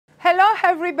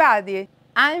everybody,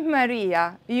 I'm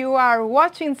Maria. You are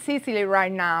watching Sicily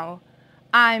right now.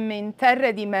 I'm in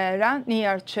Terre di Himera,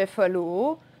 near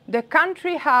Cefalu, the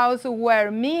country house where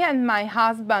me and my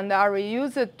husband are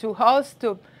used to host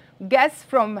guests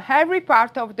from every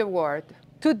part of the world.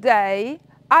 Today,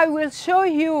 I will show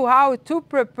you how to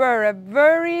prepare a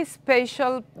very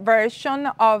special version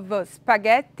of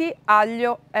spaghetti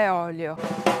aglio e olio.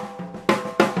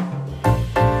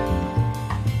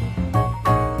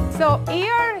 So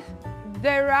here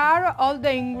there are all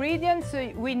the ingredients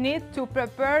we need to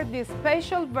prepare this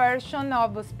special version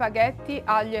of spaghetti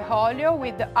aglio e olio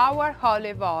with our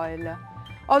olive oil.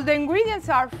 All the ingredients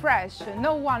are fresh,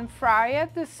 no one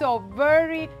fried, so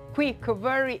very quick,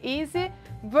 very easy,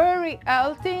 very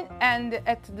healthy, and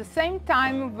at the same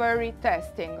time very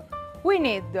tasty. We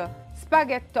need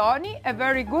spaghettoni, a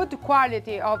very good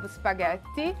quality of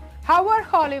spaghetti, our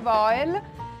olive oil,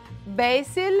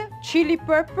 basil, chili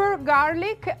pepper,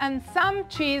 garlic, and some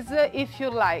cheese if you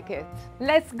like it.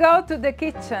 Let's go to the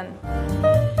kitchen.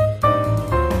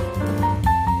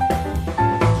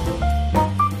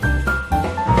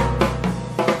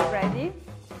 Ready?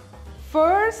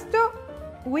 First,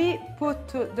 we put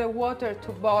the water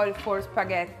to boil for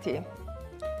spaghetti.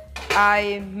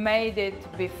 I made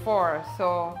it before,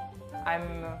 so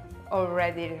I'm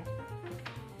already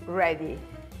ready.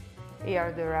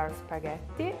 Here there are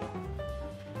spaghetti.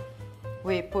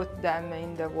 We put them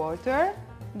in the water.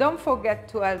 Don't forget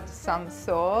to add some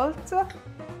salt.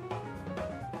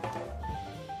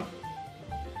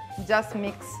 Just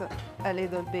mix a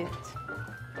little bit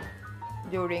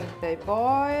during the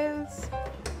boils.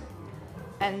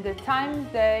 And the time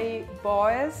they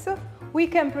boils, we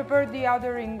can prepare the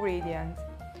other ingredients.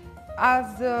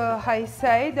 As I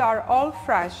said, are all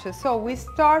fresh. So we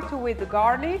start with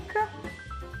garlic.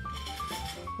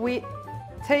 We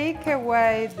take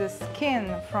away the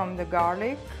skin from the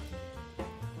garlic.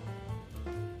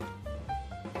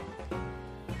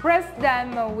 Press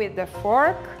them with a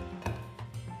fork.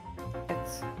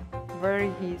 It's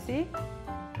very easy.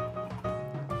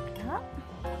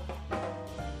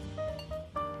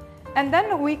 And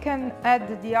then we can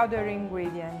add the other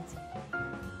ingredients.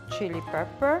 Chili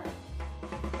pepper.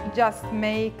 Just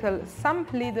make some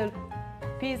little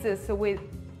pieces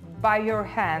by your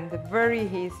hand, very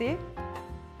easy.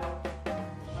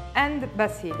 And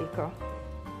basilico.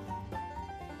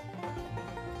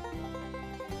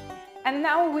 And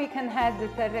now we can add the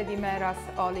Terre di Himera's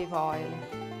olive oil.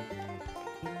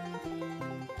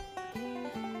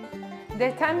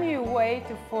 The time you wait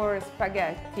for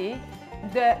spaghetti,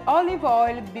 the olive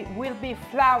oil will be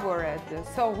flavored,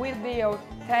 so will be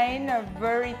obtain a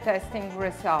very tasty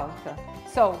result.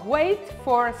 So wait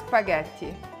for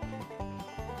spaghetti.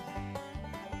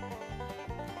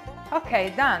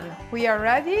 Okay, done. We are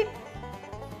ready.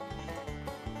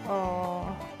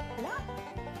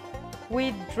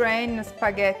 We drain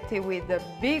spaghetti with a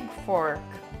big fork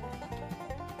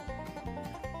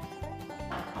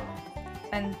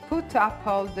and put up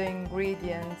all the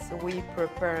ingredients we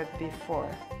prepared before.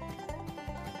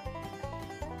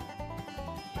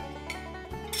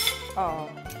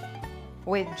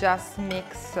 We just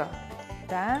mix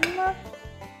them.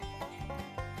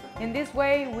 In this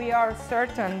way, we are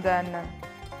certain that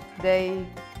they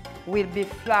will be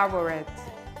flavored.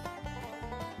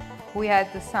 We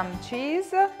add some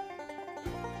cheese, if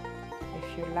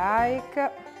you like.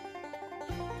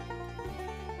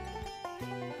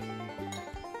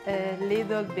 A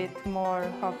little bit more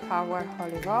of our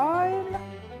olive oil.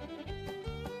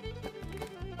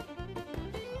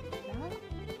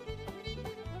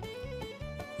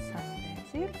 Some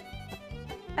basil.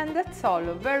 And that's all,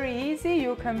 very easy.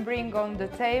 You can bring on the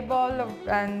table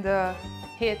and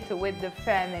eat with the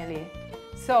family.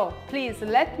 So please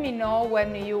let me know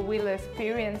when you will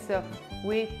experience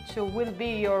which will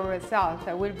be your result.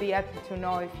 I will be happy to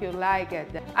know if you like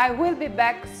it. I will be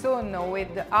back soon with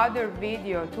other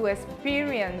video to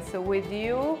experience with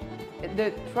you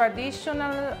the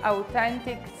traditional,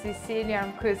 authentic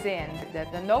Sicilian cuisine.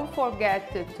 And don't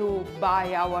forget to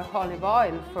buy our olive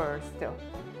oil first.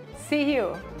 See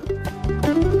you!